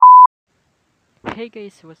Hey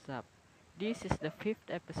guys, what's up? This is the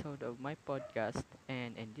fifth episode of my podcast,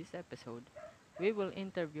 and in this episode, we will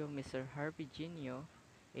interview Mr. Harvey Genio,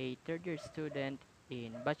 a third year student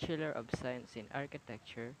in Bachelor of Science in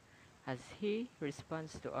Architecture, as he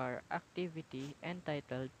responds to our activity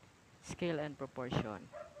entitled Scale and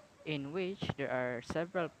Proportion, in which there are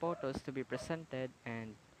several photos to be presented,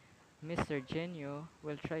 and Mr. Genio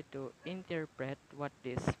will try to interpret what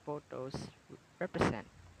these photos represent.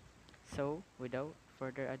 So, without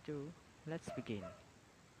further ado, let's begin.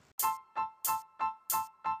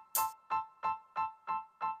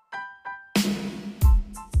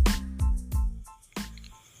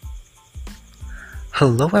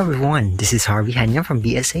 Hello everyone, this is Harvey Genio from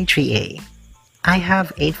BSA 3A. I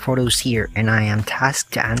have 8 photos here and I am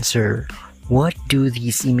tasked to answer what do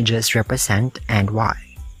these images represent and why.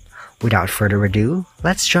 Without further ado,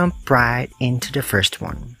 let's jump right into the first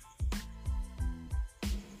one.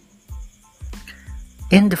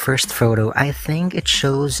 In the first photo, I think it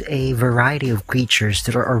shows a variety of creatures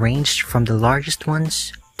that are arranged from the largest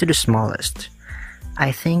ones to the smallest.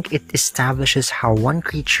 I think it establishes how one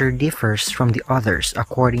creature differs from the others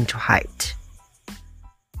according to height.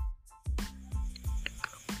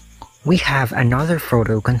 We have another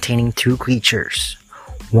photo containing 2 creatures,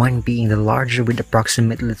 one being the larger with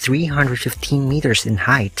approximately 315 meters in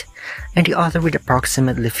height, and the other with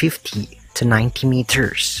approximately 50 to 90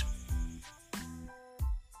 meters.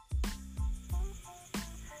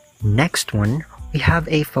 Next one, we have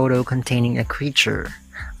a photo containing a creature.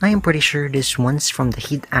 I am pretty sure this one's from the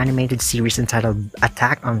hit animated series entitled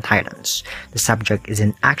Attack on Titans. The subject is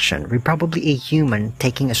in action with probably a human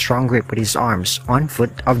taking a strong grip with his arms on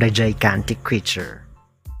foot of the gigantic creature.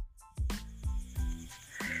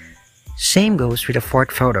 Same goes with the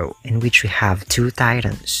fourth photo, in which we have 2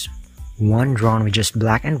 titans, one drawn with just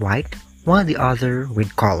black and white, while the other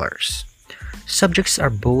with colors. Subjects are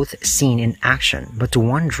both seen in action, but the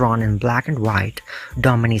one drawn in black and white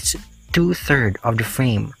dominates 2/3 of the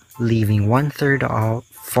frame, leaving 1/3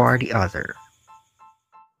 for the other.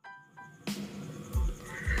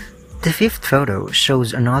 The fifth photo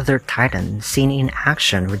shows another titan seen in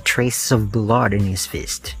action with traces of blood in his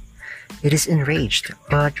fist. It is enraged,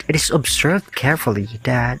 but it is observed carefully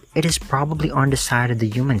that it is probably on the side of the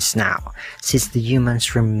humans now, since the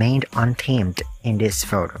humans remained untamed in this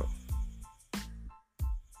photo.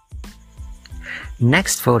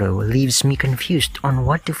 Next photo leaves me confused on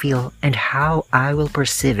what to feel and how I will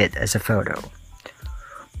perceive it as a photo.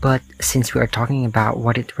 But since we are talking about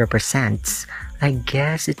what it represents, I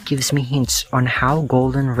guess it gives me hints on how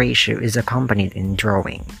golden ratio is accompanied in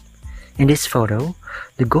drawing. In this photo,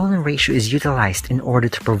 the golden ratio is utilized in order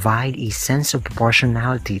to provide a sense of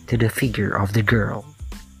proportionality to the figure of the girl.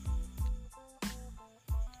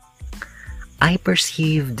 I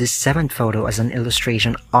perceive this seventh photo as an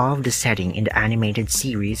illustration of the setting in the animated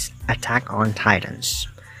series Attack on Titans.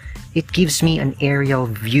 It gives me an aerial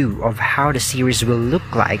view of how the series will look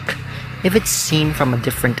like if it's seen from a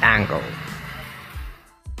different angle.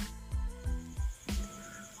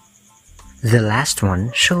 The last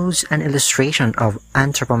one shows an illustration of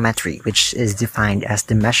anthropometry, which is defined as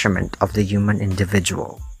the measurement of the human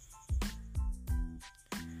individual.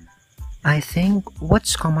 I think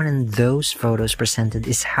what's common in those photos presented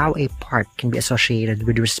is how a part can be associated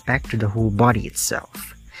with respect to the whole body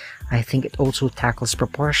itself. I think it also tackles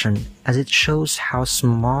proportion as it shows how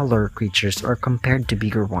smaller creatures are compared to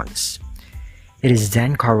bigger ones. It is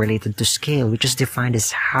then correlated to scale, which is defined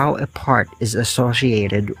as how a part is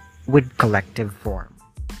associated with collective form.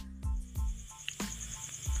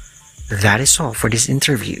 That is all for this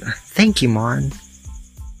interview. Thank you, Mon.